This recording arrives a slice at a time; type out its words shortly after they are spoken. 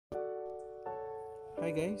Hi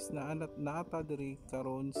guys, naata diri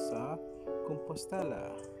karon sa Compostela.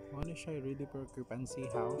 Ano siya ready for occupancy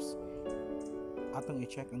house. Atong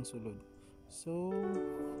i-check ang sulod. So,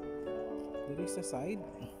 diri sa side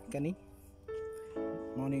kani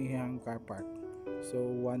mo ni iyang car park. So,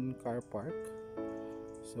 one car park.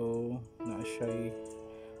 So, naa siya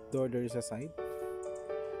door diri sa side.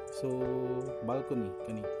 So, balcony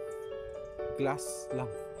kani. Glass lang.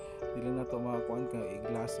 Dili na to makakuan ka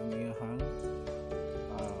i-glass ang iyang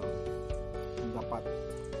dapat.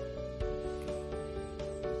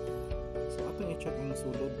 So atong i-check ang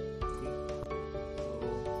sulod. Okay. So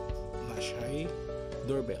na siya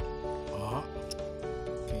doorbell.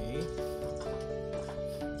 Okay.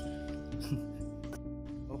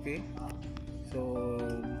 Okay. So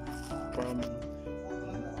from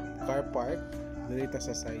car park dito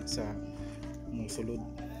sa side sa mong sulod.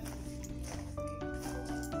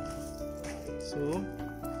 So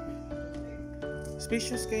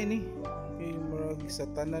spacious kay ni. Okay, murag sa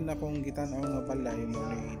tanan akong gitan-aw nga balay mo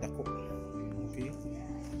ni dako. Okay.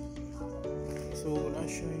 So na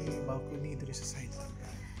siya balcony diri sa side.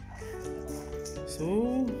 So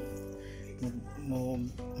mo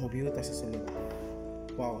view ta sa sulod.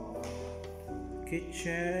 Wow.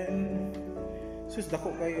 Kitchen. Sus dako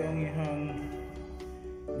kayo ang iyang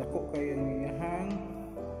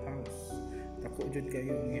house. Dako jud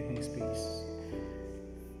kayo ang iyang space.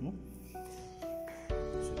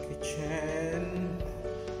 So kitchen.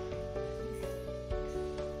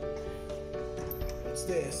 What's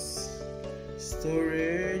this?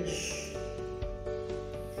 Storage.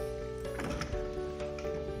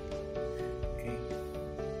 Okay.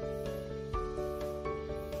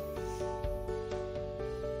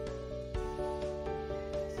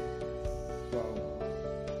 Wow.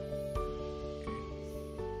 Okay.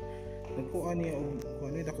 Nagkuha niya kuha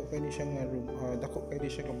ni dako kay ni siya nga room, dako kay ni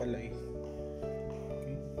siya ka balay.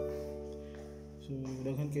 Okay. So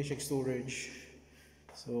daghan kay siya storage.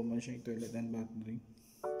 So man siya toilet and bathroom.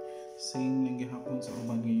 Same lang gihapon sa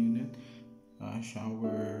ubang unit.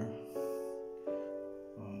 Shower,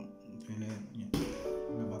 toilet,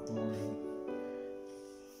 lavatory.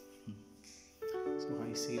 So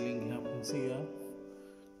high ceiling gihapon siya.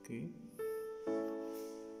 Okay.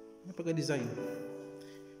 May pagka-design.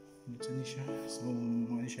 Ito ni siya. So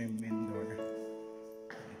ano siya yung main door.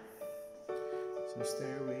 Okay. So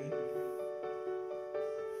stairway.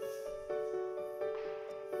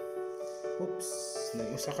 Oops,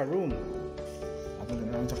 nag-usa ka room. Ako na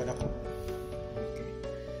naman sa kadako. Okay.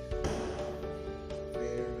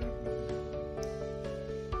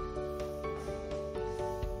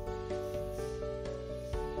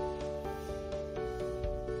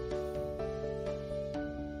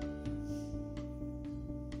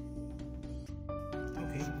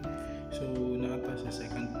 Okay. So, naata sa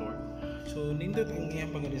second floor. So, nindot ang iyang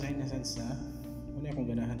pag-design na sense na wala akong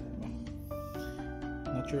ganahan.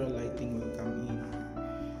 Natural lighting will come in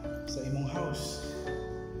sa imong house.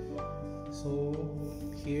 So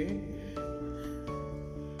here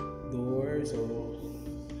door, so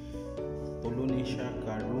tulo ni siya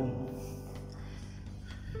ka room.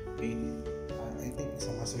 Okay, I think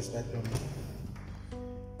sa master's bedroom.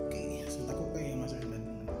 Okay, so tako kayo master's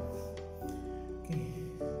bedroom. Okay.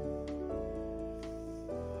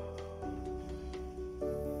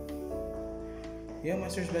 Yung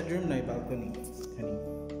master's bedroom na balcony. Kani.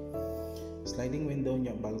 Sliding window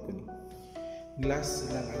niya balcony. Glass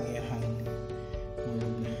lang ang iyang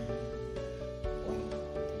mulog niya. One.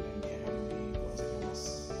 Ang iyang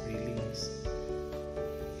glass railings.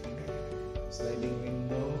 Okay. Sliding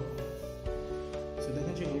window. So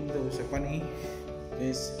daghan siya window sa pani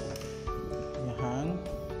is iyang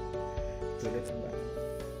toilet and bath.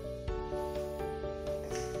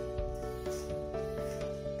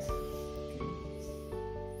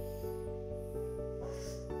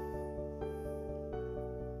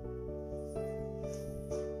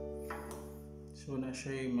 So na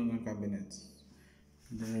siya yung mga cabinets.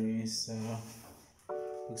 There is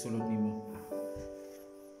pagsulod nimo.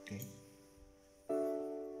 Okay.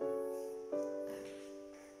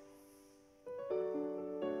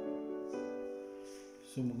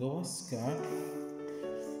 So magawas ka.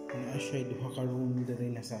 Na siya duha ka room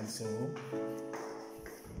diri na sa so.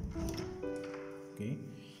 Okay.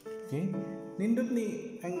 Okay. Nindot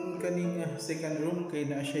ni ang kaning second room kay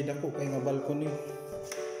na siya dako kay nga balcony.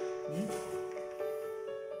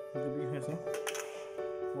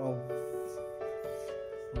 Wow.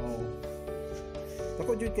 Wow.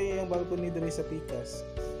 Tako jud kay ang balcony diri sa Pikas.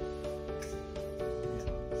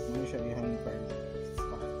 Ano siya ihang car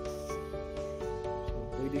spot. So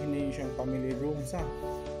pwede na siyang family room sa.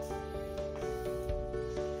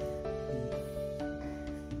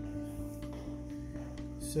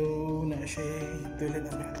 So na siya toilet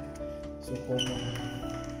na. So common.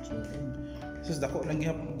 So sus dako lang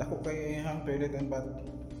gihap, dako kay hang toilet and bath.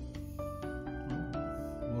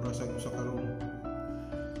 Mura sa usa ka room.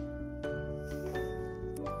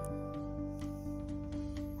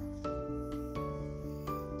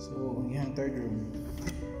 So ang third room.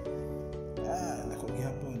 Dako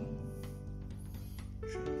gihapon.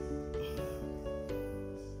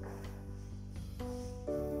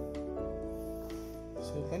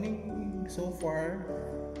 So kaning so far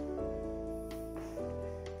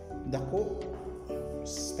dako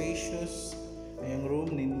spacious ayang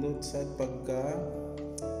room nindot sa pagka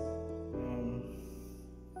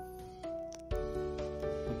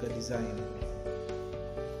design,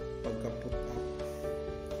 pagka put up,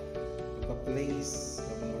 pagka place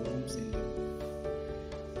sa mga rooms nindot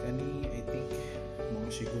kani I think mga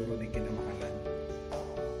siguro na kinamahal